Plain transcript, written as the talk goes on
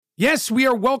Yes, we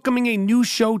are welcoming a new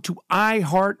show to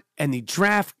iHeart and the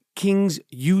DraftKings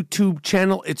YouTube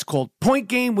channel. It's called Point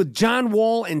Game with John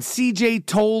Wall and CJ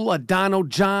Toledano.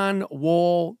 John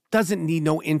Wall doesn't need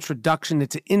no introduction.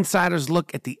 It's an insider's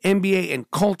look at the NBA and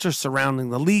culture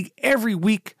surrounding the league. Every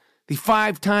week, the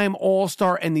five-time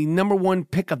All-Star and the number one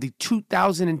pick of the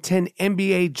 2010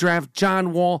 NBA Draft,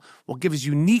 John Wall, will give his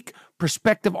unique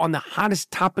perspective on the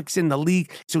hottest topics in the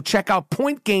league. So check out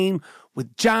Point Game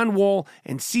with John Wall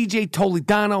and CJ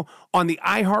Toledano on the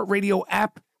iHeartRadio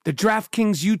app, the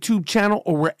DraftKings YouTube channel,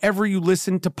 or wherever you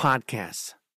listen to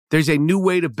podcasts. There's a new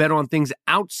way to bet on things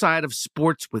outside of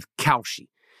sports with Kalshi.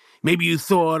 Maybe you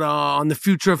thought on the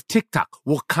future of TikTok.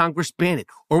 Will Congress ban it?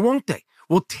 Or won't they?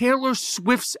 Will Taylor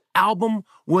Swift's album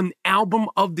win Album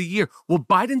of the Year? Will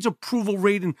Biden's approval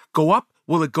rating go up?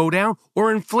 Will it go down?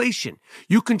 Or inflation?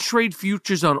 You can trade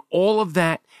futures on all of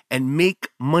that and make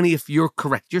money if you're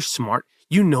correct. You're smart.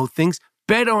 You know things.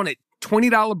 Bet on it.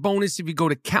 $20 bonus if you go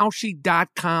to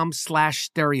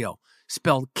Kalshi.com/stereo.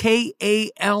 Spelled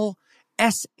Kalshi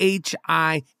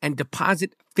and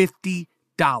deposit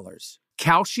 $50.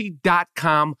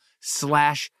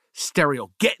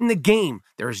 Kalshi.com/stereo. Get in the game.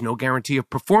 There is no guarantee of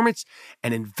performance.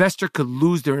 An investor could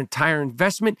lose their entire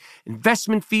investment.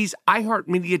 Investment fees.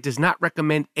 iHeartMedia does not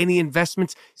recommend any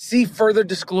investments. See further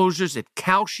disclosures at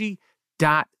Kalshi.com.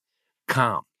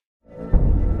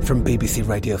 From BBC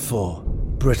Radio 4,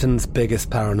 Britain's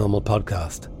biggest paranormal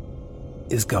podcast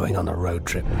is going on a road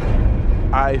trip.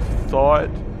 I thought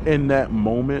in that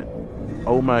moment,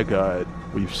 oh my God,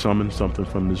 we've summoned something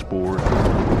from this board.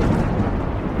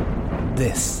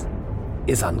 This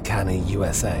is Uncanny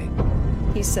USA.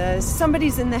 He says,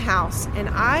 somebody's in the house, and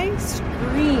I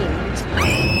screamed.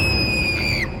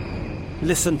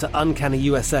 Listen to Uncanny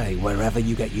USA wherever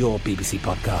you get your BBC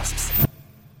podcasts,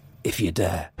 if you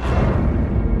dare.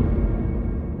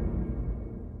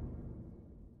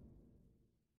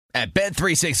 At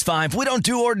Bet365, we don't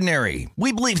do ordinary.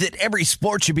 We believe that every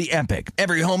sport should be epic.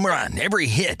 Every home run, every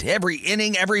hit, every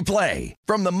inning, every play.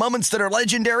 From the moments that are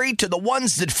legendary to the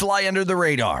ones that fly under the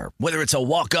radar. Whether it's a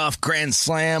walk-off grand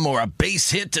slam or a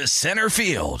base hit to center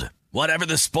field. Whatever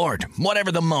the sport,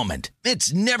 whatever the moment.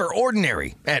 It's never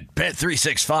ordinary at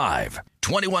Bet365.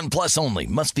 21 plus only.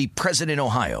 Must be present in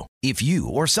Ohio. If you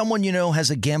or someone you know has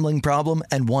a gambling problem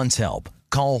and wants help,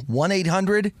 call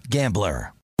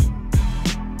 1-800-GAMBLER.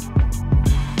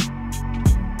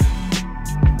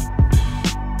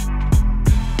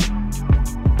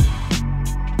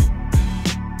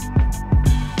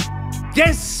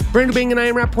 Yes, brand new banging I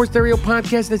Am Rappaport Stereo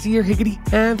podcast. That's here. Higgity,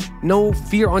 have no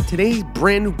fear. On today's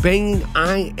brand new banging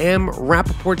I Am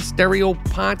Rappaport Stereo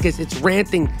podcast, it's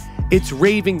ranting, it's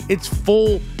raving, it's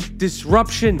full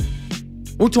disruption.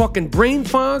 We're talking brain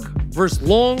fog versus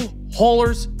long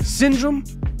haulers syndrome.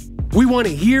 We want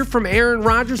to hear from Aaron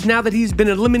Rodgers now that he's been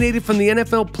eliminated from the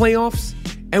NFL playoffs,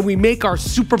 and we make our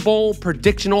Super Bowl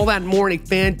prediction. All that and more in a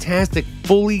fantastic,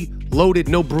 fully loaded,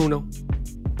 no Bruno,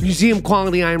 museum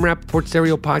quality I Am Rappaport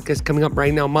Stereo podcast coming up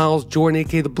right now. Miles Jordan,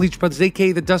 a.k.a. the Bleach Brothers,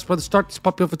 a.k.a. the Dust Brothers. Start this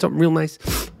puppy off with something real nice.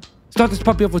 Start this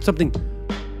puppy off with something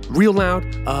real loud.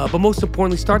 But most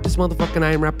importantly, start this motherfucking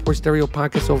I Am Rappaport Stereo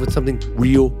podcast off with something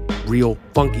real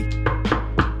funky.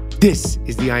 This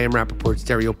is the I Am Rappaport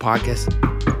Stereo podcast.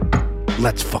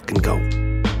 Let's fucking go.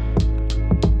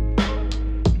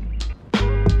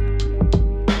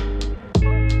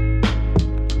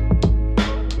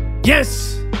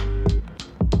 Yes!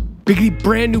 Higgity,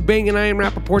 brand new banging I Am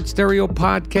Rappaport Stereo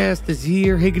podcast is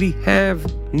here. Higgity, have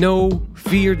no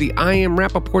fear. The I Am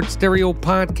Rappaport Stereo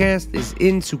podcast is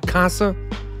in Sukasa.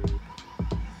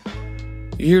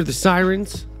 You hear the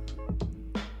sirens?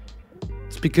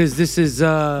 It's because this is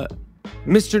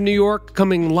Mr. New York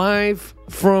coming live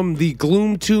from the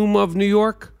gloom tomb of New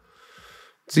York.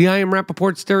 It's the I Am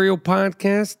Rappaport Stereo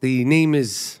podcast. The name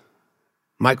is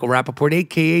Michael Rappaport,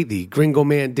 a.k.a. the Gringo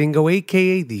Mandingo,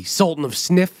 a.k.a. the Sultan of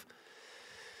Sniff,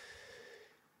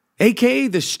 a.k.a.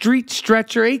 the Street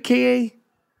Stretcher, a.k.a.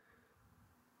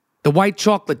 the White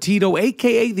Chocolatito,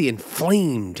 a.k.a. the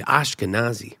Inflamed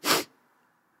Ashkenazi.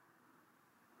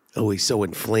 Always so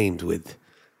inflamed with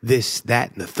this,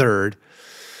 that, and the third.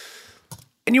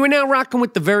 And you are now rocking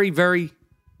with the very, very,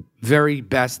 very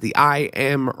best, the I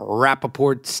Am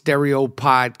Rappaport Stereo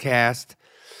podcast.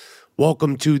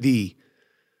 Welcome to the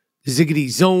Ziggity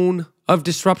Zone of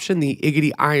Disruption, the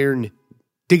Iggity Iron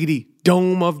Diggity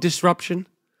Dome of Disruption.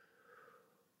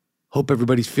 Hope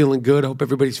everybody's feeling good. Hope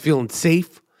everybody's feeling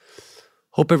safe.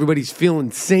 Hope everybody's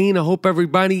feeling sane. I hope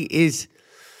everybody is,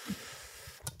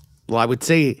 well, I would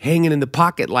say hanging in the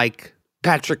pocket like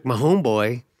Patrick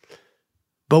Mahomeboy.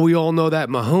 But we all know that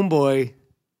Mahomeboy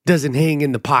doesn't hang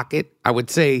in the pocket. I would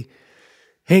say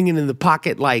hanging in the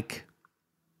pocket like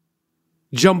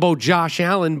Jumbo Josh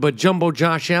Allen, but Jumbo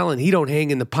Josh Allen, he don't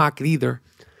hang in the pocket either.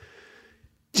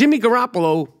 Jimmy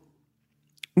Garoppolo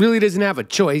really doesn't have a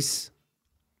choice.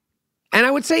 And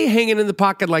I would say hanging in the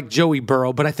pocket like Joey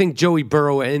Burrow, but I think Joey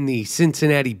Burrow and the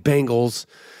Cincinnati Bengals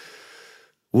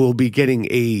will be getting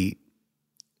a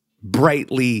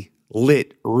brightly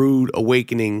lit, rude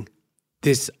awakening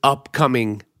this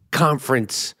upcoming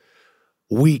conference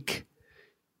week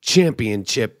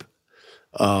championship,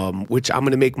 which I'm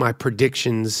going to make my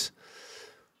predictions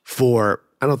for.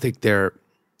 I don't think they're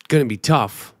going to be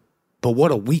tough, but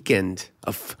what a weekend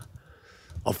of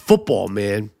football,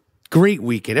 man. Great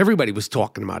weekend. Everybody was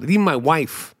talking about it. Even my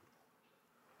wife,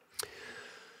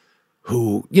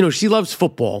 who, she loves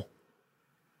football.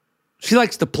 She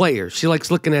likes the players. She likes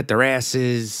looking at their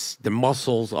asses, their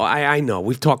muscles. I know.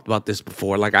 We've talked about this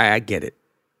before. Like, I get it.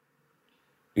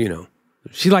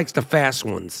 She likes the fast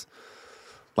ones.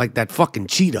 Like that fucking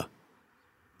cheetah.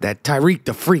 That Tyreek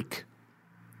the Freak.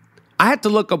 I had to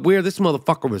look up where this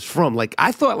motherfucker was from. Like,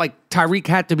 I thought, Tyreek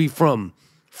had to be from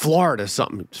Florida or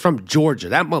something. It's from Georgia.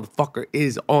 That motherfucker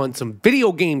is on some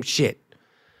video game shit.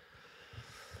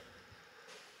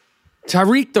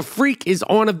 Tyreek the Freak is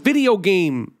on a video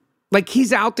game. Like,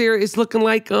 he's out there, it's looking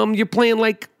like you're playing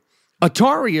like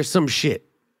Atari or some shit.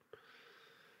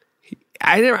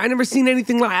 I never seen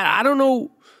anything like. I don't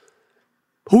know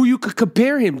who you could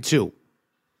compare him to.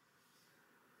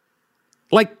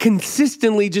 Like,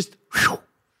 consistently just. Whew.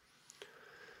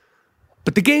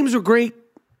 But the games were great.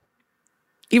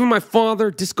 Even my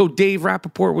father, Disco Dave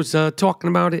Rappaport, was talking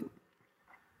about it.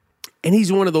 And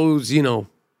he's one of those, the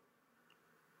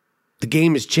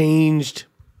game has changed.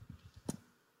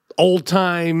 Old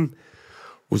time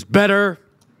was better,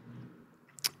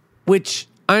 which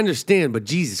I understand, but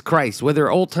Jesus Christ, whether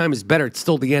old time is better, it's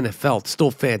still the NFL. It's still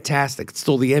fantastic. It's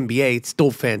still the NBA. It's still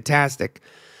fantastic.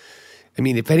 I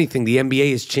mean, if anything, the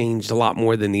NBA has changed a lot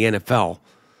more than the NFL.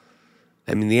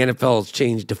 I mean, the NFL has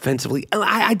changed defensively.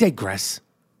 I digress.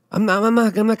 I'm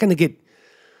not going to get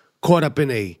caught up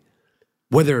in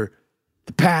whether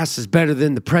the past is better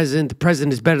than the present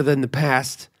is better than the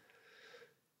past.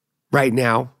 Right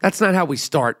now, that's not how we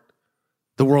start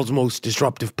the world's most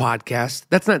disruptive podcast.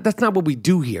 That's not what we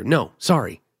do here. No,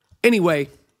 sorry. Anyway,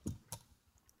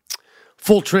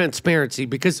 full transparency,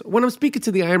 because when I'm speaking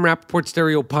to the I Am Rappaport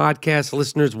Stereo podcast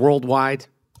listeners worldwide,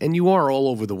 and you are all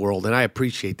over the world, and I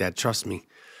appreciate that. Trust me.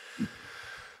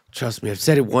 I've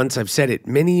said it once. I've said it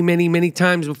many, many, many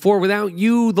times before. Without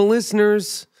you, the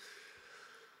listeners,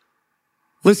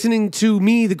 listening to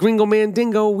me, the Gringo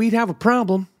Mandingo, we'd have a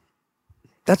problem.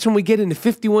 That's when we get into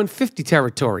 5150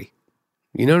 territory.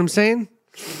 You know what I'm saying?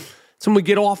 That's when we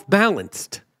get off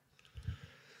balanced.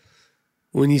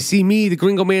 When you see me, the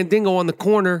Gringo Mandingo, on the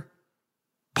corner,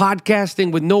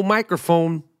 podcasting with no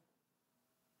microphone,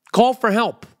 call for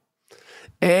help.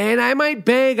 And I might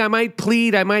beg, I might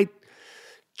plead, I might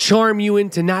charm you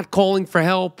into not calling for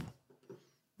help.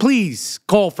 Please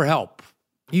call for help.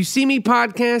 You see me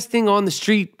podcasting on the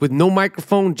street with no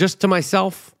microphone, just to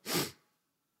myself,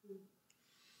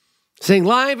 saying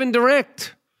live and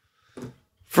direct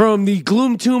from the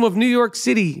gloom tomb of New York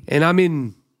City, and I'm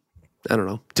in,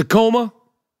 Tacoma.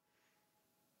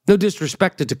 No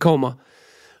disrespect to Tacoma.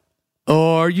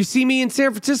 Or you see me in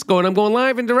San Francisco, and I'm going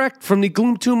live and direct from the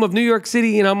gloom tomb of New York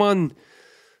City, and I'm on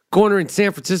corner in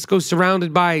San Francisco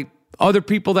surrounded by other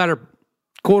people that are,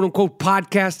 quote-unquote,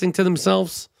 podcasting to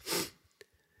themselves.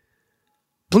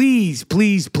 Please,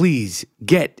 please, please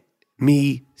get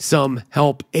me some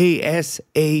help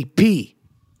ASAP.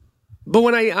 But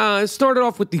when I started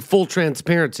off with the full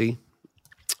transparency,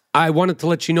 I wanted to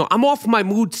let you know I'm off my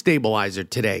mood stabilizer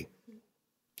today.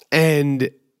 And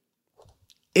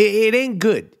it ain't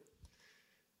good.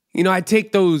 I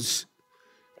take those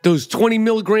 20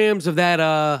 milligrams of that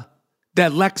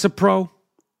Lexapro.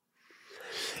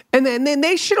 And then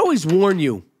they should always warn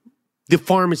you, the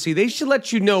pharmacy. They should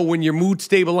let you know when your mood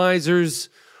stabilizers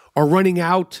are running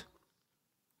out.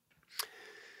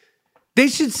 They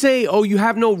should say, oh, you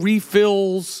have no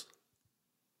refills.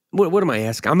 What am I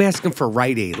asking? I'm asking for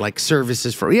Rite Aid, like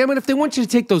services for. Yeah, but if they want you to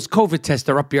take those COVID tests,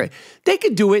 they're up your. They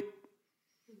could do it.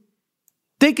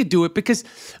 They could do it because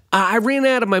I ran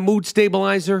out of my mood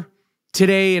stabilizer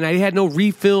today and I had no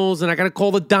refills and I got to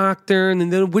call the doctor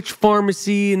and then which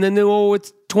pharmacy and then, oh,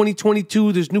 it's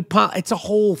 2022. There's new it's a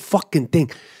whole fucking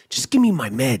thing. Just give me my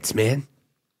meds, man.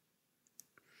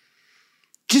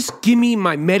 Just give me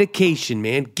my medication,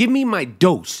 man. Give me my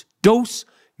dose. Dose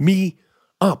me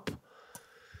up.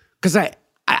 Because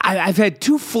I've had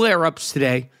 2 flare-ups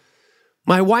today.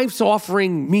 My wife's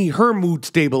offering me her mood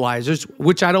stabilizers,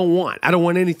 which I don't want. I don't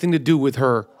want anything to do with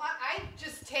her. I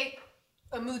just take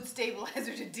a mood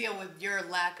stabilizer to deal with your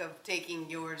lack of taking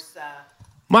yours.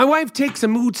 My wife takes a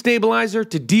mood stabilizer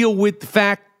to deal with the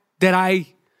fact that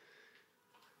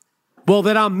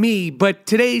that I'm me, but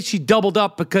today she doubled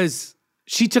up because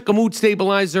she took a mood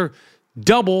stabilizer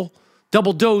double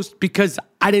dosed because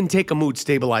I didn't take a mood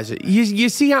stabilizer. You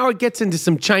see how it gets into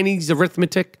some Chinese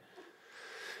arithmetic?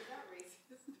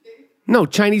 No,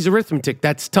 Chinese arithmetic.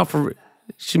 That's tougher.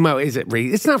 Is it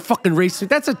racist? It's not fucking racist.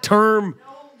 That's a term.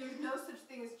 No, there's no such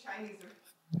thing as Chinese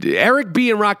arithmetic. Eric B.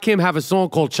 and Rakim have a song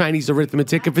called Chinese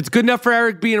Arithmetic. If it's good enough for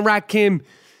Eric B. and Rakim,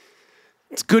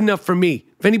 it's good enough for me.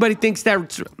 If anybody thinks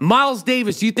that... Miles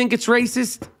Davis, do you think it's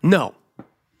racist? No.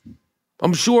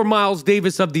 I'm sure Miles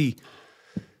Davis of the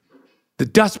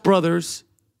Dust Brothers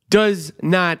does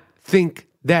not think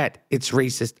that it's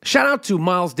racist. Shout out to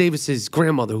Miles Davis's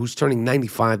grandmother, who's turning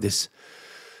 95 this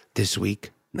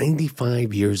week.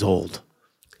 95 years old.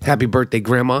 Happy birthday,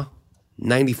 Grandma.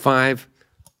 95.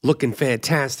 Looking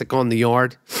fantastic on the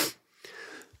yard.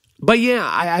 But yeah,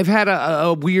 I've had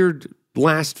a weird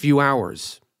last few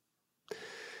hours.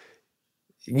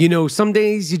 You know, some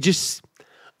days you just...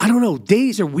 I don't know.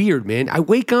 Days are weird, man. I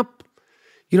wake up,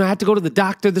 I had to go to the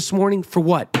doctor this morning. For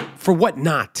what? For what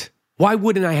not? Why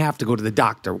wouldn't I have to go to the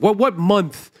doctor? What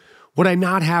month would I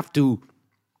not have to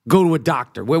go to a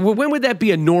doctor? When would that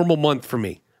be a normal month for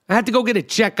me? I had to go get a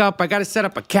checkup. I got to set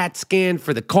up a CAT scan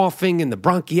for the coughing and the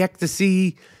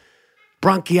bronchiectasis,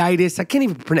 bronchitis. I can't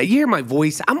even pronounce. You hear my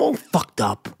voice? I'm all fucked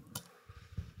up.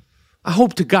 I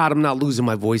hope to God I'm not losing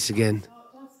my voice again.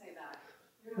 Don't say that.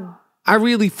 You're not. I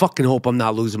really fucking hope I'm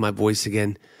not losing my voice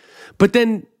again. But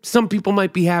then some people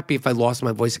might be happy if I lost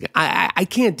my voice again. I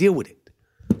can't deal with it.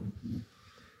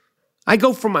 I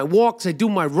go for my walks. I do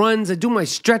my runs. I do my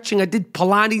stretching. I did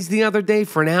Pilates the other day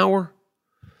for an hour.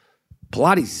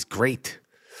 Pilates is great.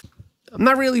 I'm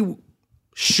not really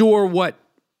sure what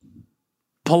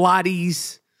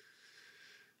Pilates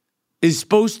is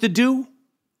supposed to do.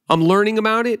 I'm learning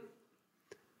about it.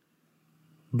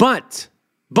 But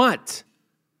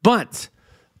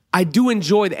I do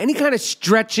enjoy any kind of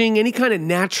stretching, any kind of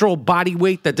natural body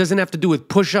weight that doesn't have to do with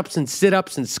push-ups and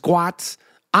sit-ups and squats.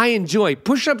 I enjoy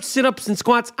push-ups, sit-ups, and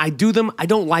squats. I do them. I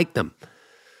don't like them.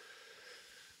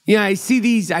 Yeah, I see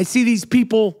these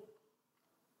people,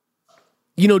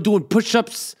 doing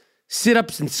push-ups,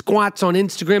 sit-ups, and squats on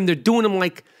Instagram. They're doing them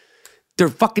like they're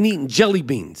fucking eating jelly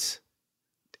beans.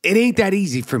 It ain't that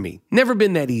easy for me. Never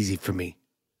been that easy for me.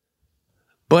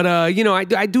 But, I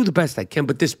do the best I can.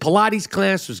 But this Pilates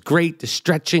class was great. The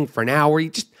stretching for an hour.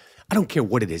 I don't care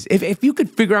what it is. If you could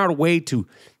figure out a way to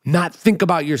not think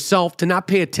about yourself, to not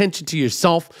pay attention to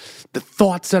yourself, the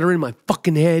thoughts that are in my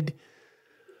fucking head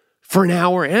for an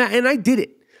hour. And I did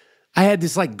it. I had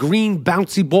this like green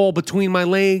bouncy ball between my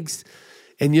legs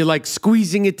and you're like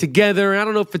squeezing it together. I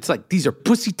don't know if it's like these are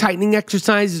pussy tightening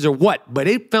exercises or what, but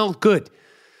it felt good.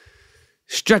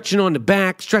 Stretching on the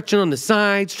back, stretching on the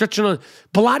side,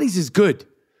 Pilates is good.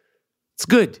 It's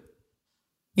good.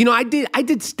 I did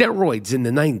steroids in the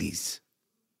 90s.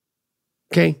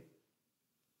 Okay?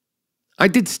 I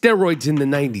did steroids in the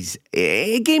 90s.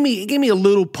 It gave me a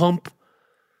little pump.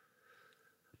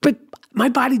 But my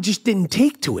body just didn't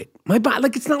take to it. My body,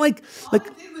 it's not like All it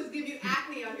did was give you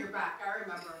acne on your back, I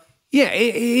remember. Yeah,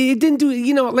 it didn't do,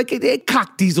 it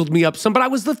cock-dieseled me up some, but I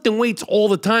was lifting weights all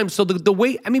the time. So the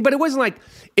weight, but it wasn't like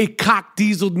it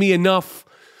cock-dieseled me enough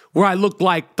where I looked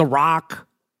like The Rock.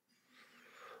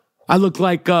 I looked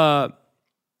like one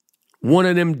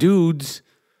of them dudes.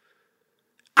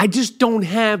 I just don't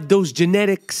have those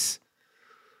genetics.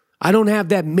 I don't have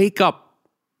that makeup.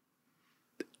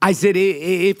 I said,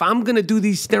 if I'm going to do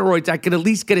these steroids, I could at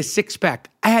least get a six-pack.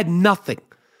 I had nothing.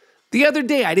 The other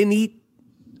day, I didn't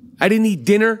eat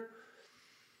dinner.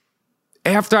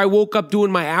 After I woke up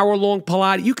doing my hour-long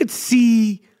Pilates, you could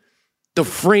see the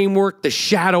framework, the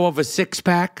shadow of a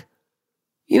six-pack.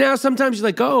 Sometimes you're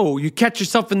like, oh, you catch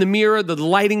yourself in the mirror, the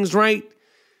lighting's right.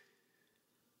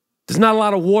 There's not a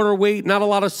lot of water weight, not a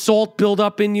lot of salt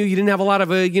buildup in you. You didn't have a lot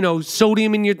of,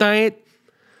 sodium in your diet.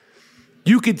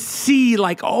 You could see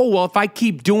like, oh, well, if I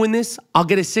keep doing this, I'll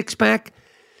get a six-pack.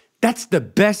 That's the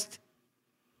best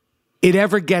it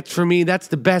ever gets for me. That's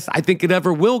the best I think it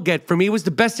ever will get for me. It was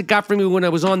the best it got for me when I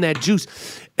was on that juice.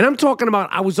 And I'm talking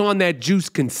about I was on that juice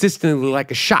consistently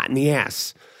like a shot in the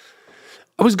ass.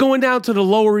 I was going down to the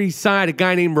Lower East Side. A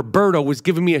guy named Roberto was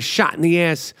giving me a shot in the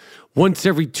ass once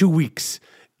every 2 weeks.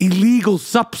 Illegal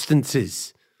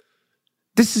substances.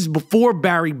 This is before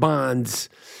Barry Bonds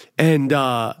and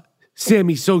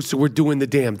Sammy Sosa were doing the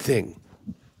damn thing.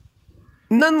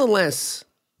 nonetheless,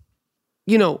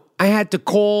 I had to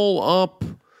call up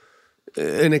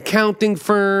an accounting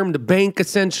firm, the bank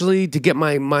essentially, to get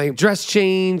my address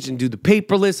changed and do the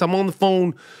paperless. I'm on the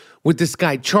phone with this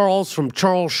guy, Charles, from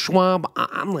Charles Schwab.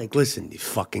 I'm like, listen, you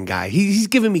fucking guy. He's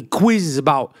giving me quizzes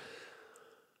about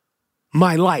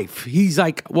my life. He's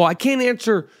like, well, I can't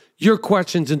answer your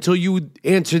questions until you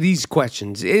answer these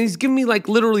questions. And he's giving me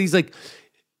literally, he's like,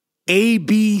 A,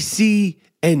 B, C,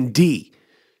 and D.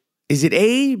 Is it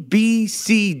A, B,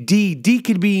 C, D? D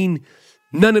could mean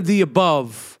none of the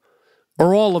above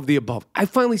or all of the above. I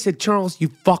finally said, Charles, you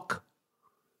fuck.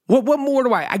 What more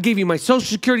do I gave you my social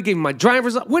security, gave you my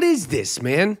driver's. What is this,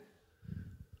 man?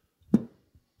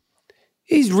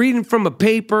 He's reading from a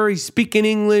paper. He's speaking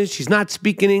English. He's not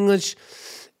speaking English.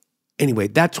 Anyway,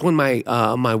 that's when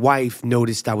my wife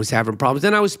noticed I was having problems.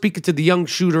 Then I was speaking to the young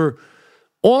shooter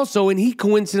also, and he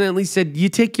coincidentally said, you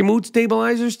take your mood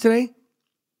stabilizers today?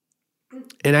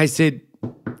 And I said,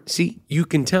 see, you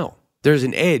can tell. There's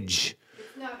an edge.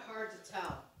 It's not hard to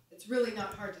tell. It's really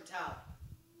not hard to tell.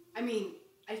 I mean,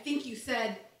 I think you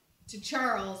said to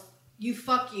Charles, you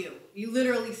fuck you. You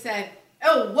literally said,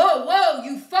 oh, whoa,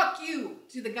 you fuck you,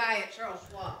 to the guy at Charles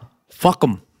Schwab. Fuck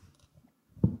him.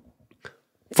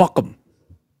 Fuck him.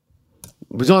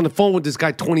 I was on the phone with this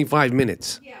guy 25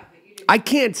 minutes. Yeah, but you didn't. I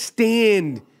can't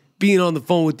stand being on the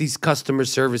phone with these customer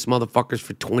service motherfuckers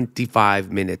for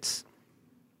 25 minutes.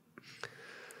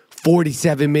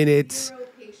 47 minutes. Zero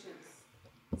patience.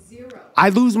 Zero. I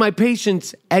lose my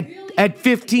patience at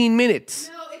 15 minutes.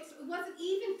 No, it wasn't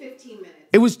even 15 minutes.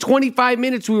 It was 25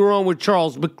 minutes we were on with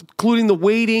Charles, including the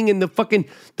waiting and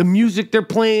the music they're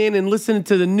playing and listening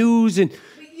to the news. And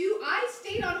But I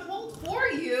stayed on hold for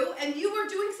you, and you were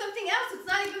doing something else. It's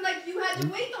not even like you had to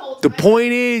wait the whole time.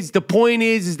 the point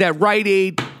is that Rite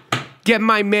Aid get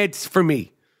my meds for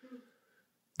me.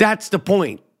 That's the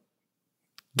point.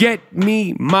 Get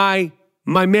me my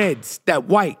meds, that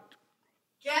white.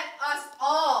 Get us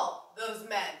all those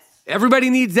meds. Everybody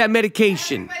needs that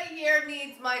medication. Everybody here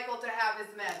needs Michael to have his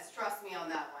meds. Trust me on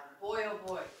that one. Boy, oh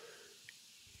boy.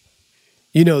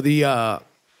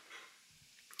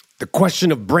 The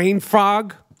question of brain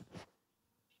fog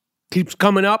keeps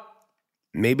coming up.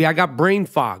 Maybe I got brain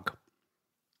fog.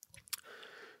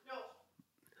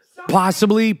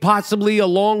 Possibly a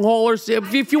long hauler.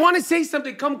 If you want to say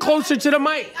something, come closer to the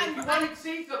mic. If you want to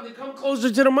say something, come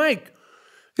closer to the mic.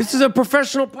 This is a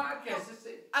professional podcast.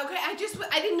 Okay,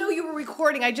 I didn't know you were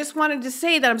recording. I just wanted to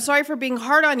say that I'm sorry for being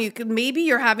hard on you. Maybe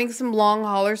you're having some long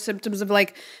hauler symptoms of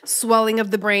swelling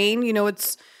of the brain.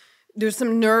 There's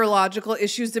some neurological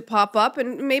issues that pop up,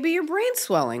 and maybe your brain's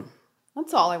swelling.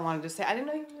 That's all I wanted to say. I didn't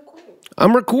know you were recording.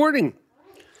 I'm recording.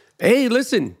 Hey,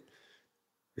 listen.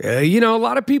 A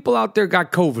lot of people out there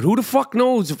got COVID. Who the fuck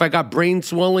knows if I got brain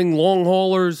swelling, long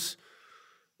haulers?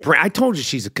 I told you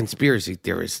she's a conspiracy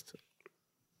theorist.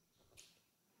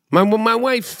 My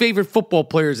wife's favorite football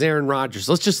player is Aaron Rodgers.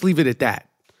 Let's just leave it at that.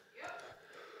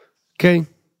 Okay?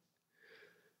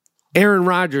 Aaron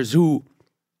Rodgers, who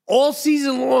all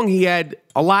season long he had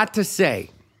a lot to say.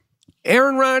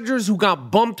 Aaron Rodgers, who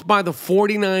got bumped by the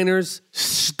 49ers,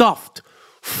 stuffed,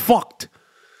 fucked,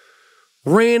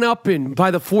 ran up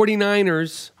by the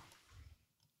 49ers,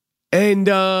 and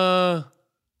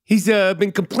he's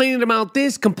been complaining about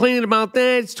this, complaining about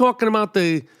that. He's talking about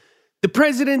the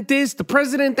president this, the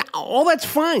president that. All that's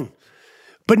fine.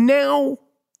 But now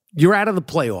you're out of the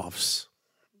playoffs.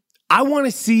 I want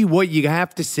to see what you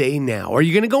have to say now. Are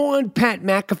you going to go on Pat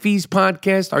McAfee's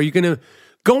podcast? Are you going to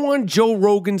go on Joe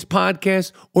Rogan's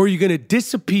podcast? Or are you going to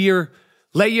disappear,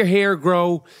 let your hair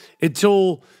grow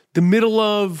until the middle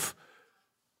of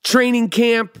training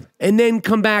camp, and then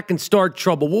come back and start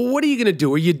trouble? Well, what are you going to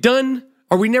do? Are you done?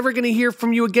 Are we never going to hear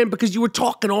from you again? Because you were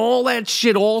talking all that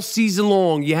shit all season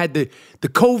long. You had the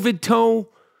COVID toe.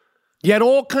 You had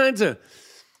all kinds of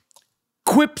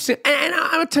quips. And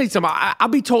I'll tell you something. I'll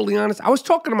be totally honest. I was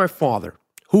talking to my father,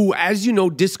 who, as you know,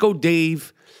 Disco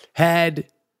Dave had,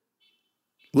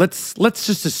 let's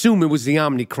just assume it was the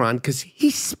Omicron, because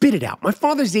he spit it out. My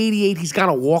father's 88. He's got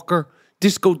a walker.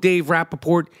 Disco Dave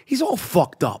Rappaport, he's all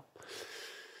fucked up.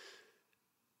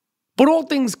 But all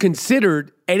things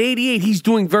considered, at 88, he's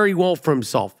doing very well for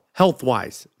himself,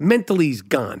 health-wise. Mentally, he's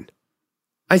gone.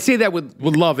 I say that with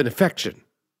love and affection.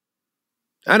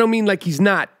 I don't mean like he's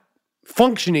not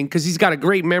functioning, because he's got a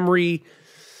great memory.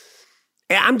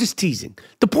 I'm just teasing.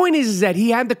 The point is that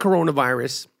he had the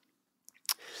coronavirus,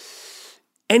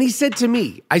 and he said to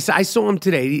me, I saw him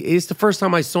today. It's the first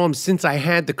time I saw him since I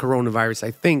had the coronavirus,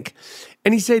 I think.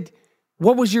 And he said,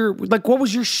 what was your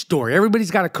story?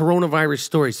 Everybody's got a coronavirus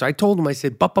story. So I told him, I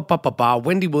said, ba,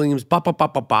 Wendy Williams, ba.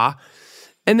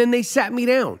 And then they sat me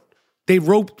down. They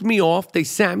roped me off. They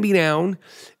sat me down.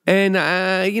 And,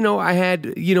 I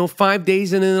had, 5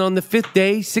 days. And then on the 5th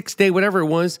day, 6th day, whatever it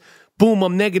was, boom,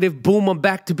 I'm negative. Boom, I'm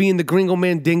back to being the Gringo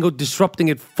Mandingo, disrupting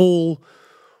at full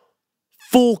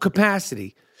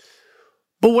capacity.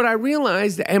 But what I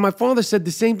realized, and my father said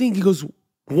the same thing, he goes,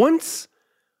 once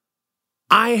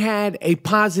I had a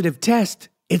positive test,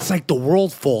 it's like the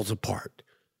world falls apart.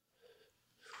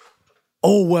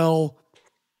 Oh, well,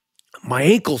 my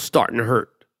ankle's starting to hurt.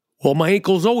 Well, my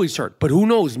ankle's always hurt, but who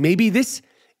knows? Maybe this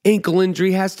ankle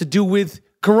injury has to do with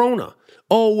corona.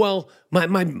 Oh, well,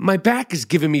 my back is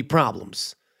giving me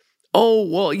problems. Oh,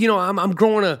 well, I'm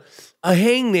growing a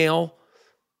hangnail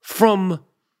from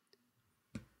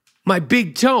my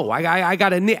big toe. I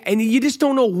got a, and you just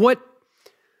don't know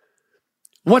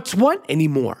what's what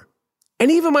anymore.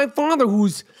 And even my father,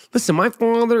 my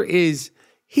father is,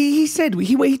 he said,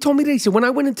 he told me that, he said, when I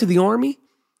went into the Army,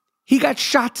 he got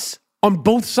shots on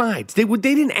both sides. They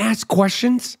didn't ask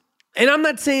questions. And I'm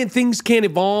not saying things can't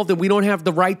evolve and we don't have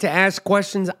the right to ask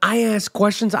questions. I ask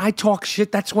questions. I talk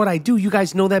shit. That's what I do. You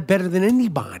guys know that better than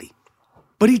anybody.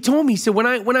 But he told me, he said, when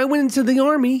I went into the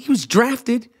Army, he was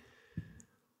drafted.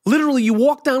 Literally, you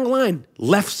walk down the line,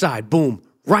 left side, boom,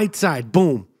 right side,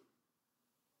 boom.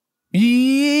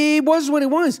 It was what it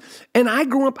was. And I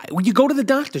grew up, you go to the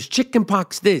doctors,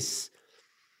 chickenpox this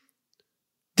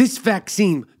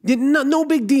vaccine, no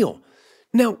big deal.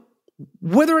 Now,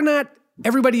 whether or not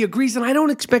everybody agrees, and I don't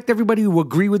expect everybody to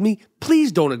agree with me,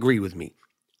 please don't agree with me.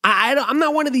 I'm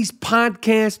not one of these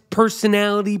podcast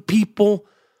personality people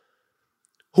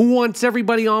who wants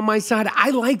everybody on my side. I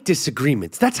like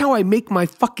disagreements. That's how I make my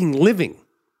fucking living.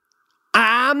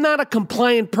 I'm not a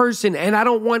compliant person, and I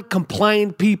don't want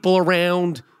compliant people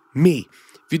around me.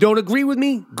 If you don't agree with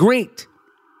me, great.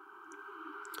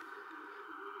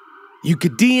 You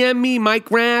could DM me,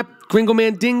 Mike Rapp, Gringo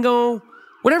Mandingo,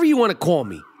 whatever you want to call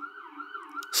me.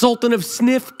 Sultan of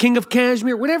Sniff, King of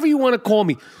Kashmir, whatever you want to call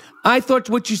me. I thought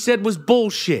what you said was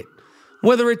bullshit.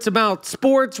 Whether it's about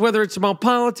sports, whether it's about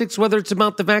politics, whether it's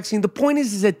about the vaccine. The point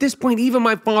is at this point, even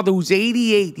my father, who's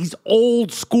 88, he's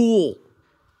old school.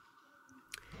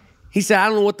 He said, I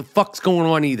don't know what the fuck's going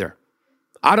on either.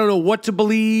 I don't know what to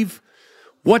believe,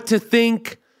 what to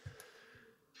think.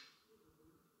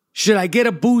 Should I get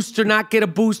a booster, not get a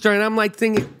booster? And I'm like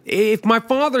thinking, if my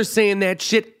father's saying that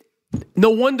shit,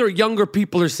 no wonder younger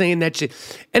people are saying that shit.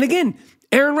 And again,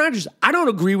 Aaron Rodgers, I don't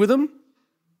agree with him.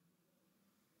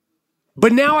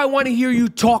 But now I want to hear you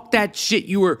talk that shit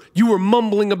you were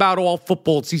mumbling about all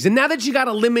football season. Now that you got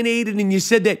eliminated and you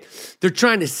said that they're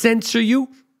trying to censor you,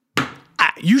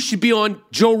 you should be on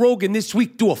Joe Rogan this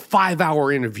week, do a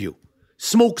 5-hour interview.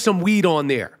 Smoke some weed on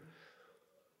there.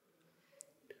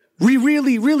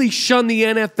 Really shun the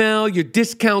NFL, your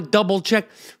discount double check.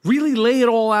 Really lay it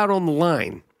all out on the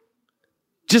line.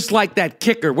 Just like that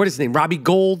kicker, what is his name, Robbie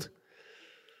Gould?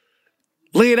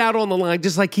 Lay it out on the line,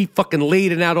 just like he fucking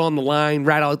laid it out on the line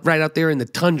right out there in the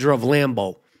tundra of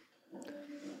Lambeau.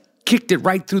 Kicked it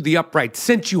right through the upright,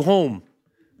 sent you home.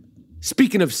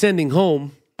 Speaking of sending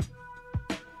home,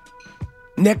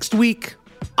 next week,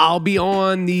 I'll be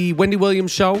on the Wendy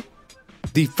Williams show.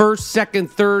 The 1st, 2nd,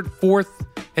 3rd, 4th,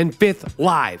 and 5th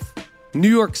live. New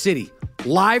York City.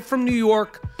 Live from New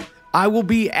York. I will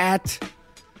be at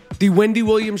the Wendy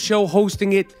Williams show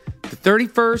hosting it the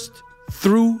 31st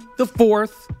through the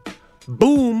 4th.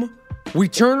 Boom. We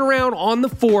turn around on the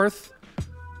 4th.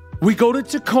 We go to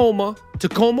Tacoma,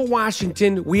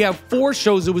 Washington. We have 4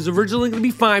 shows. It was originally going to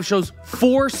be 5 shows.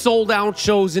 4 sold-out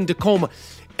shows in Tacoma.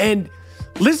 And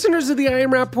listeners of the I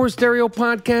Am Rappaport Stereo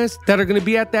podcast that are going to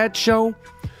be at that show,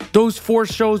 those 4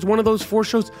 shows, one of those 4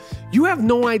 shows, you have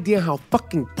no idea how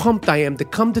fucking pumped I am to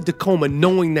come to Tacoma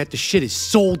knowing that the shit is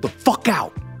sold the fuck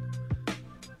out.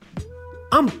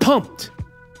 I'm pumped.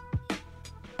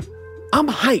 I'm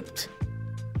hyped.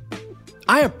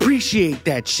 I appreciate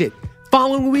that shit.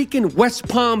 Following weekend, West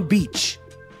Palm Beach.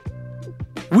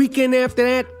 Weekend after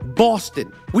that,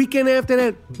 Boston. Weekend after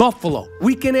that, Buffalo.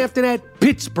 Weekend after that,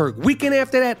 Pittsburgh. Weekend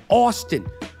after that, Austin.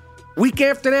 Week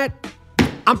after that,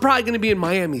 I'm probably going to be in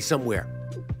Miami somewhere.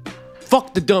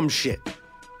 Fuck the dumb shit.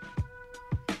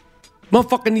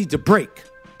 Motherfucker needs a break.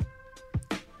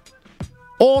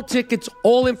 All tickets,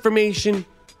 all information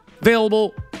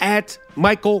available at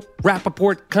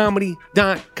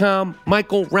MichaelRappaportComedy.com.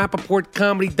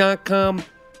 MichaelRappaportComedy.com.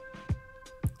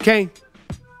 Okay.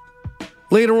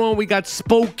 Later on, we got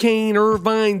Spokane,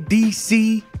 Irvine,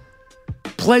 D.C.,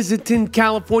 Pleasanton,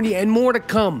 California, and more to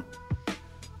come.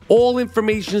 All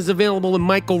information is available at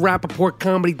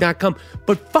MichaelRappaportComedy.com.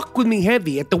 But fuck with me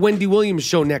heavy at the Wendy Williams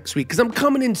show next week, because I'm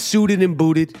coming in suited and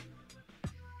booted.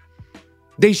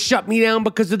 They shut me down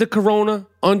because of the corona.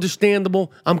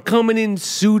 Understandable. I'm coming in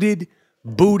suited,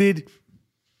 booted.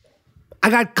 I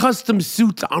got custom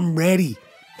suits. I'm ready.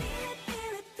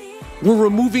 We're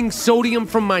removing sodium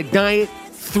from my diet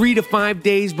 3 to 5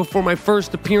 days before my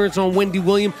first appearance on Wendy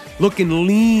Williams, looking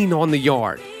lean on the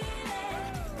yard.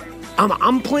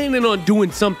 I'm planning on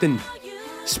doing something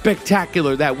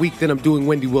spectacular that week that I'm doing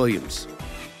Wendy Williams.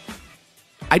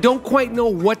 I don't quite know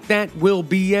what that will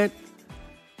be yet,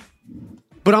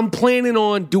 but I'm planning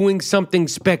on doing something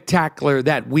spectacular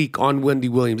that week on Wendy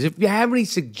Williams. If you have any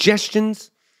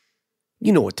suggestions,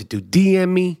 you know what to do. DM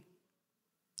me.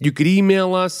 You could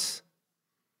email us,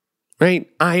 right?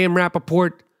 I am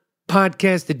Rappaport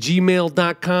podcast at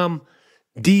gmail.com.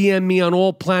 DM me on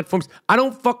all platforms. I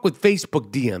don't fuck with Facebook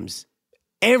DMs.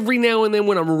 Every now and then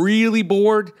when I'm really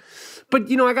bored,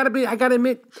 but I gotta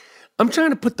admit, I'm trying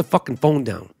to put the fucking phone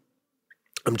down.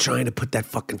 I'm trying to put that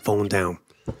fucking phone down.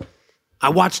 I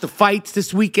watched the fights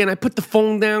this weekend. I put the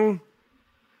phone down.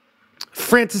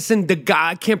 Francis Ngannou,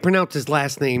 I can't pronounce his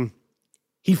last name.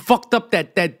 He fucked up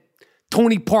that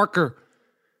Tony Parker.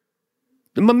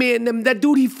 My man, that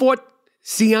dude he fought,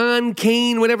 Sean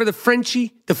Kane, whatever, the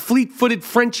fleet-footed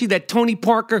Frenchie, that Tony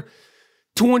Parker,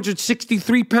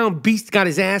 263-pound beast, got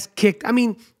his ass kicked. I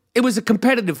mean, it was a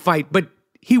competitive fight, but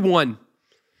he won.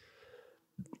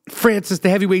 Francis, the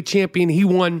heavyweight champion, he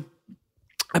won.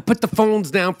 I put the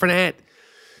phones down for that.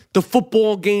 The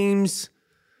football games.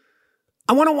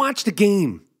 I want to watch the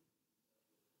game.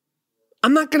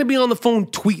 I'm not going to be on the phone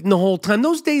tweeting the whole time.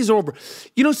 Those days are over.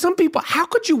 Some people, how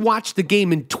could you watch the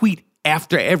game and tweet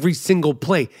after every single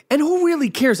play? And who really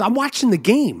cares? I'm watching the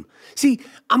game. See,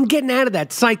 I'm getting out of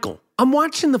that cycle. I'm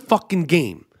watching the fucking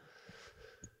game.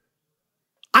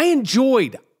 I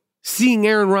enjoyed seeing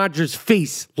Aaron Rodgers'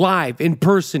 face live in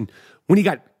person when he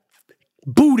got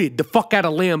booted the fuck out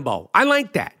of Lambeau. I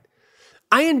like that.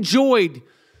 I enjoyed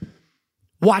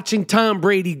watching Tom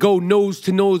Brady go nose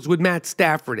to nose with Matt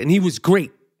Stafford, and he was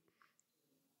great.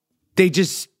 They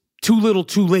just too little,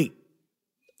 too late.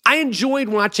 I enjoyed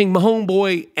watching my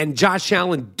homeboy and Josh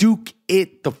Allen duke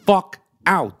it the fuck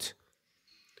out.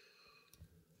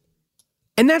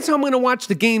 And that's how I'm going to watch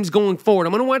the games going forward.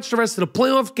 I'm going to watch the rest of the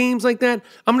playoff games like that.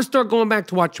 I'm going to start going back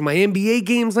to watching my NBA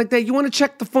games like that. You want to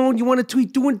check the phone? You want to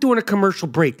tweet? Doing a commercial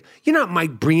break. You're not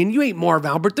Mike Breen. You ain't Marv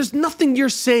Albert. There's nothing you're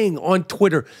saying on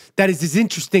Twitter that is as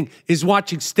interesting as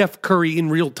watching Steph Curry in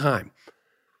real time.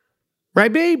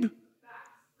 Right, babe?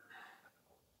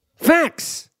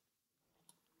 Facts.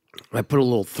 I put a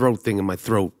little throat thing in my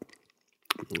throat.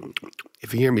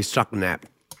 If you hear me sucking that,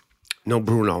 no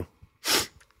Bruno.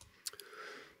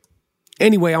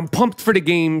 Anyway, I'm pumped for the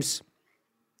games.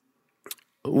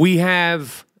 We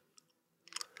have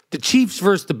the Chiefs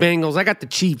versus the Bengals. I got the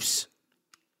Chiefs.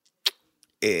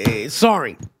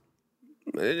 Sorry.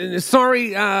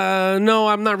 No,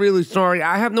 I'm not really sorry.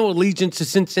 I have no allegiance to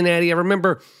Cincinnati. I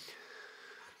remember,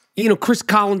 Chris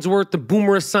Collinsworth, the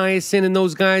Boomer Esiason, and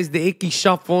those guys, the Ickey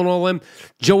Shuffle and all them.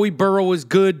 Joey Burrow is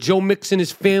good. Joe Mixon,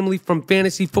 his family from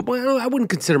fantasy football. I wouldn't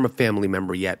consider him a family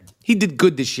member yet. He did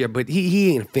good this year, but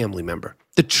he ain't a family member.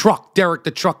 The Truck, Derek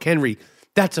the Truck Henry,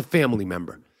 that's a family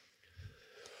member.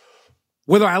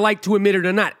 Whether I like to admit it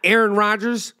or not, Aaron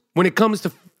Rodgers, when it comes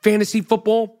to fantasy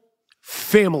football,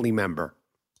 family member.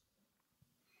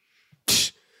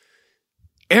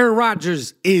 Aaron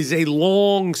Rodgers is a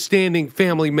long-standing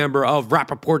family member of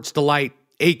Rappaport's Delight,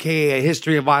 a.k.a. A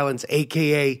History of Violence,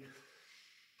 a.k.a.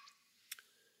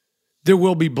 There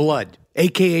Will Be Blood,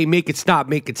 a.k.a. Make It Stop,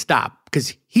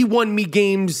 because he won me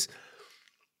games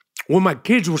when my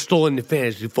kids were still into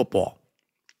fantasy football.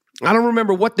 I don't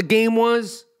remember what the game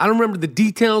was. I don't remember the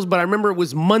details, but I remember it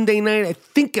was Monday night. I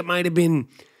think it might have been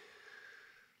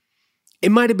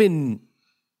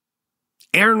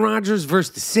Aaron Rodgers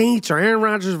versus the Saints or Aaron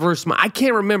Rodgers versus I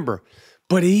can't remember.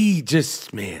 But he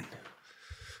just, man,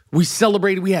 we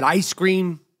celebrated. We had ice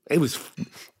cream. I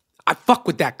fuck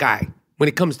with that guy when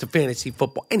it comes to fantasy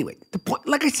football. Anyway, the point,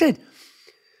 like I said,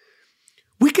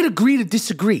 we could agree to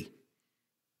disagree.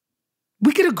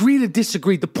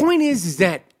 The point is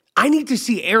that I need to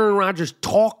see Aaron Rodgers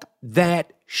talk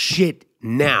that shit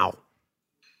now.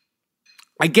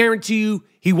 I guarantee you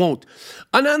he won't.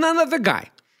 Another guy.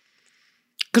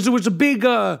 Because there was a big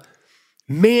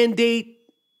mandate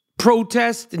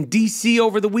protest in D.C.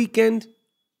 over the weekend.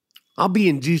 I'll be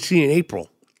in D.C. in April.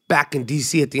 Back in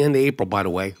D.C. at the end of April, by the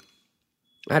way.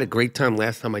 I had a great time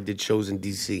last time I did shows in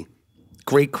D.C.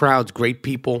 Great crowds, great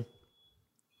people.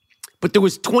 But there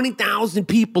was 20,000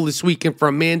 people this weekend for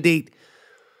a mandate.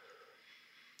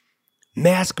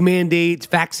 Mask mandates,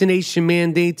 vaccination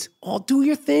mandates. All do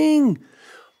your thing.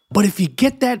 But if you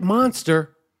get that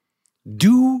monster,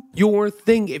 Do your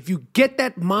thing. If you get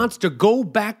that monster, go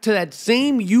back to that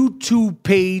same YouTube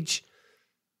page.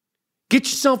 Get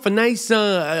yourself a nice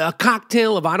a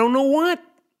cocktail of I don't know what.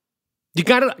 You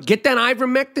got to get that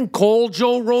ivermectin, call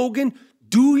Joe Rogan.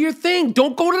 Do your thing.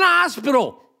 Don't go to the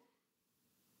hospital.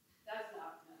 That's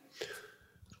not nice.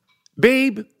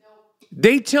 Babe, no.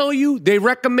 They tell you, they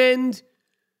recommend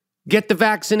get the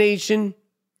vaccination.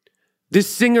 This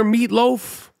singer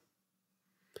Meatloaf,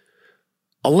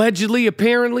 allegedly,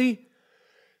 apparently,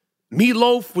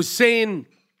 Meatloaf was saying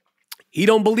he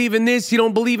don't believe in this, he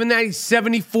don't believe in that. He's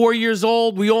 74 years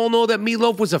old. We all know that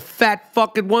Meatloaf was a fat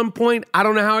fuck at one point. I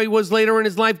don't know how he was later in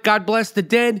his life. God bless the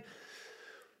dead.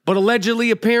 But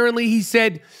allegedly, apparently, he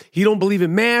said he don't believe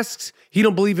in masks. He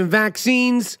don't believe in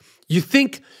vaccines. You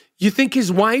think his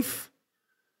wife,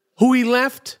 who he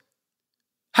left,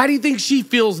 how do you think she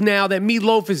feels now that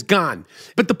Meatloaf is gone?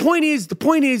 But the point is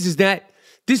that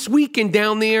this weekend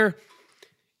down there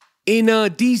in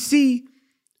D.C.,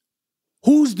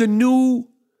 who's the new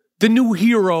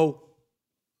hero?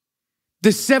 The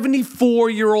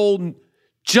 74-year-old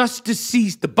just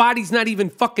deceased. The body's not even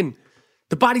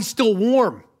the body's still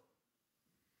warm.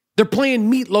 They're playing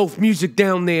Meatloaf music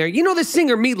down there. You know the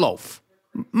singer Meatloaf?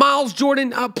 Miles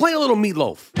Jordan, play a little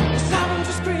Meatloaf. The sirens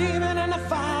are screaming and the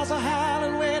fires are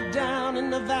howling way down in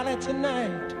the valley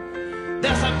tonight.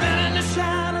 There's a man in the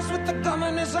shadows with the gum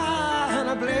in his eye and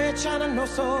a blade shining no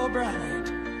so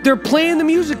bright. They're playing the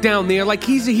music down there like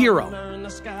he's a hero.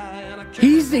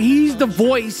 He's the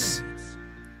voice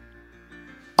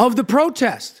of the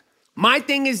protest. My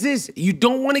thing is this, you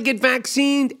don't want to get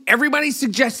vaccinated. Everybody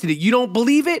suggested it. You don't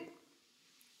believe it?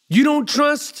 You don't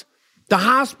trust the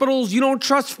hospitals? You don't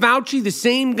trust Fauci, the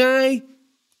same guy?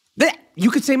 You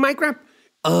could say, Mike Rapp,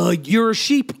 you're a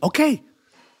sheep. Okay.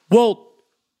 Well,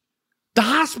 the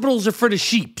hospitals are for the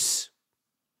sheeps.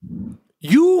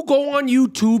 You go on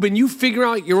YouTube and you figure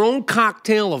out your own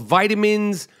cocktail of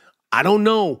vitamins, I don't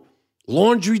know,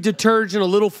 laundry detergent, a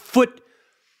little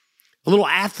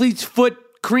athlete's foot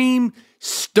cream,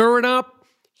 stir it up,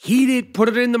 heat it, put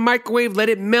it in the microwave, let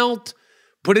it melt,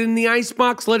 put it in the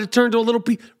icebox, let it turn to a little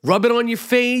piece, rub it on your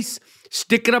face,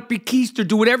 stick it up your keister,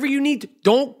 do whatever you need to.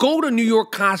 Don't go to New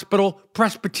York Hospital,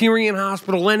 Presbyterian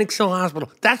Hospital, Lenox Hill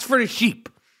Hospital. That's for the sheep.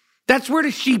 That's where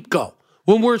the sheep go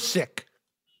when we're sick.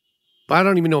 But I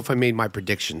don't even know if I made my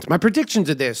predictions. My predictions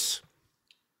are this.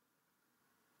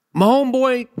 My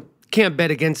homeboy can't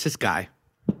bet against this guy.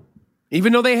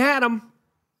 Even though they had him,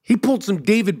 he pulled some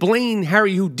David Blaine,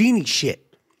 Harry Houdini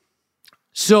shit.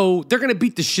 So they're going to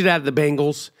beat the shit out of the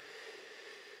Bengals.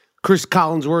 Chris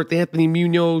Collinsworth, Anthony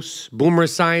Munoz, Boomer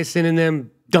Esiason, and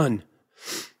them, done.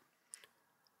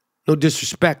 No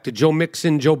disrespect to Joe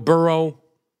Mixon, Joe Burrow.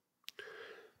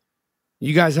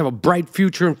 You guys have a bright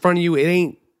future in front of you. It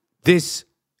ain't this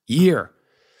year.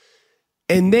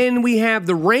 And then we have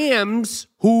the Rams,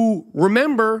 who,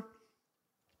 remember,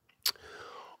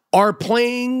 are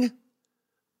playing.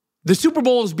 The Super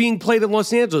Bowl is being played in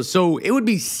Los Angeles. So it would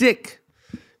be sick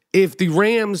if the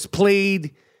Rams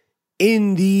played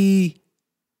in the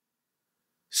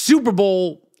Super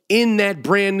Bowl in that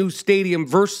brand new stadium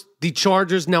versus the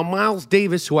Chargers. Now, Miles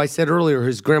Davis, who I said earlier,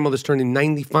 his grandmother's turning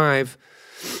 95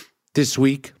 this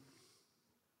week.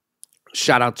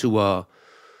 Shout out to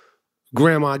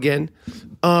Grandma again.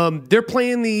 They're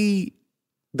playing the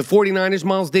 49ers.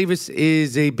 Miles Davis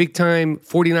is a big-time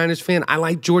 49ers fan. I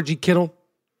like Georgie Kittle.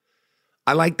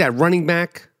 I like that running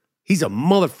back. He's a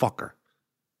motherfucker.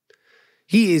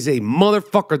 He is a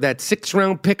motherfucker. That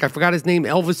 6th-round pick, I forgot his name,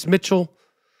 Elvis Mitchell.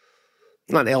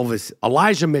 Not Elvis,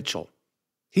 Elijah Mitchell.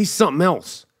 He's something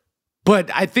else. But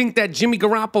I think that Jimmy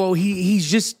Garoppolo, he's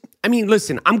just, I mean,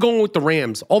 listen, I'm going with the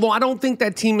Rams. Although I don't think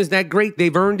that team is that great.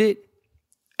 They've earned it.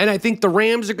 And I think the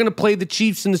Rams are going to play the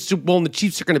Chiefs in the Super Bowl, and the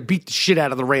Chiefs are going to beat the shit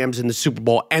out of the Rams in the Super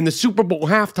Bowl. And the Super Bowl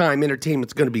halftime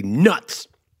entertainment's going to be nuts.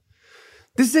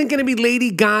 This ain't going to be Lady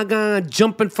Gaga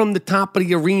jumping from the top of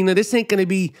the arena. This ain't going to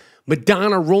be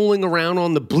Madonna rolling around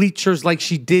on the bleachers like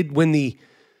she did when the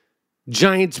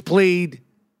Giants played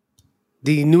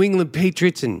the New England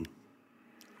Patriots and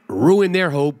ruined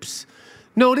their hopes.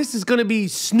 No, this is going to be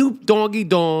Snoop Doggy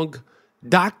Dogg,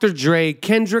 Dr. Dre,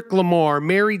 Kendrick Lamar,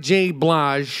 Mary J.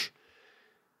 Blige,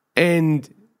 and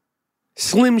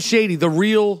Slim Shady, the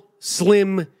real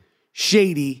Slim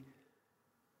Shady.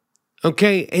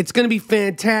 Okay, it's going to be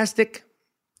fantastic.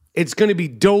 It's going to be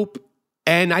dope.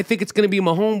 And I think it's going to be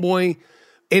my homeboy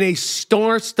in a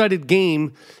star-studded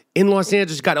game in Los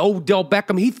Angeles. Got Odell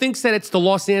Beckham. He thinks that it's the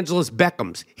Los Angeles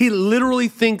Beckhams. He literally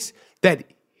thinks that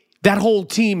that whole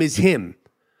team is him.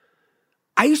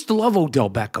 I used to love Odell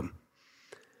Beckham.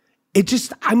 I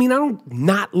don't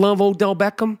not love Odell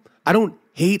Beckham, I don't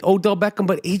hate Odell Beckham,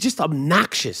 but he's just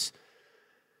obnoxious.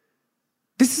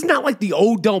 This is not like the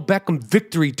Odell Beckham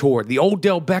victory tour, the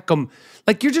Odell Beckham,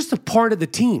 like you're just a part of the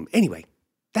team. Anyway,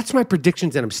 that's my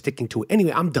predictions and I'm sticking to it.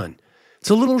 Anyway, I'm done. It's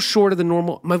a little shorter than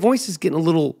normal. My voice is getting a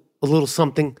little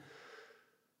something.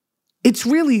 It's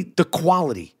really the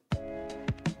quality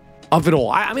of it all.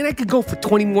 I mean, I could go for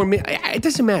 20 more minutes. It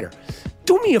doesn't matter.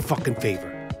 Do me a fucking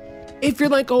favor. If you're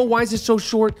like, oh, why is it so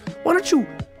short? Why don't you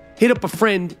hit up a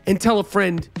friend and tell a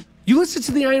friend, you listen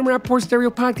to the I Am Rapaport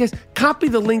Stereo podcast, copy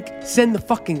the link, send the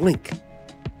fucking link.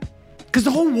 Because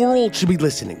the whole world should be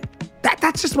listening.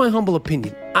 That's just my humble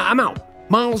opinion. I'm out.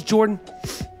 Miles Jordan,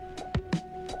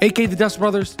 a.k.a. the Dust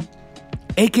Brothers,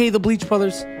 a.k.a. the Bleach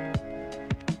Brothers.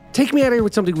 Take me out of here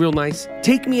with something real nice.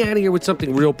 Take me out of here with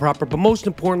something real proper. But most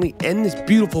importantly, end this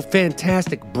beautiful,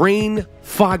 fantastic, brain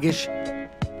foggish,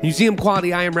 museum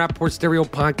quality I Am Rapaport Stereo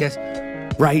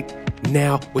podcast right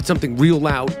now with something real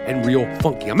loud and real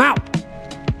funky. I'm out.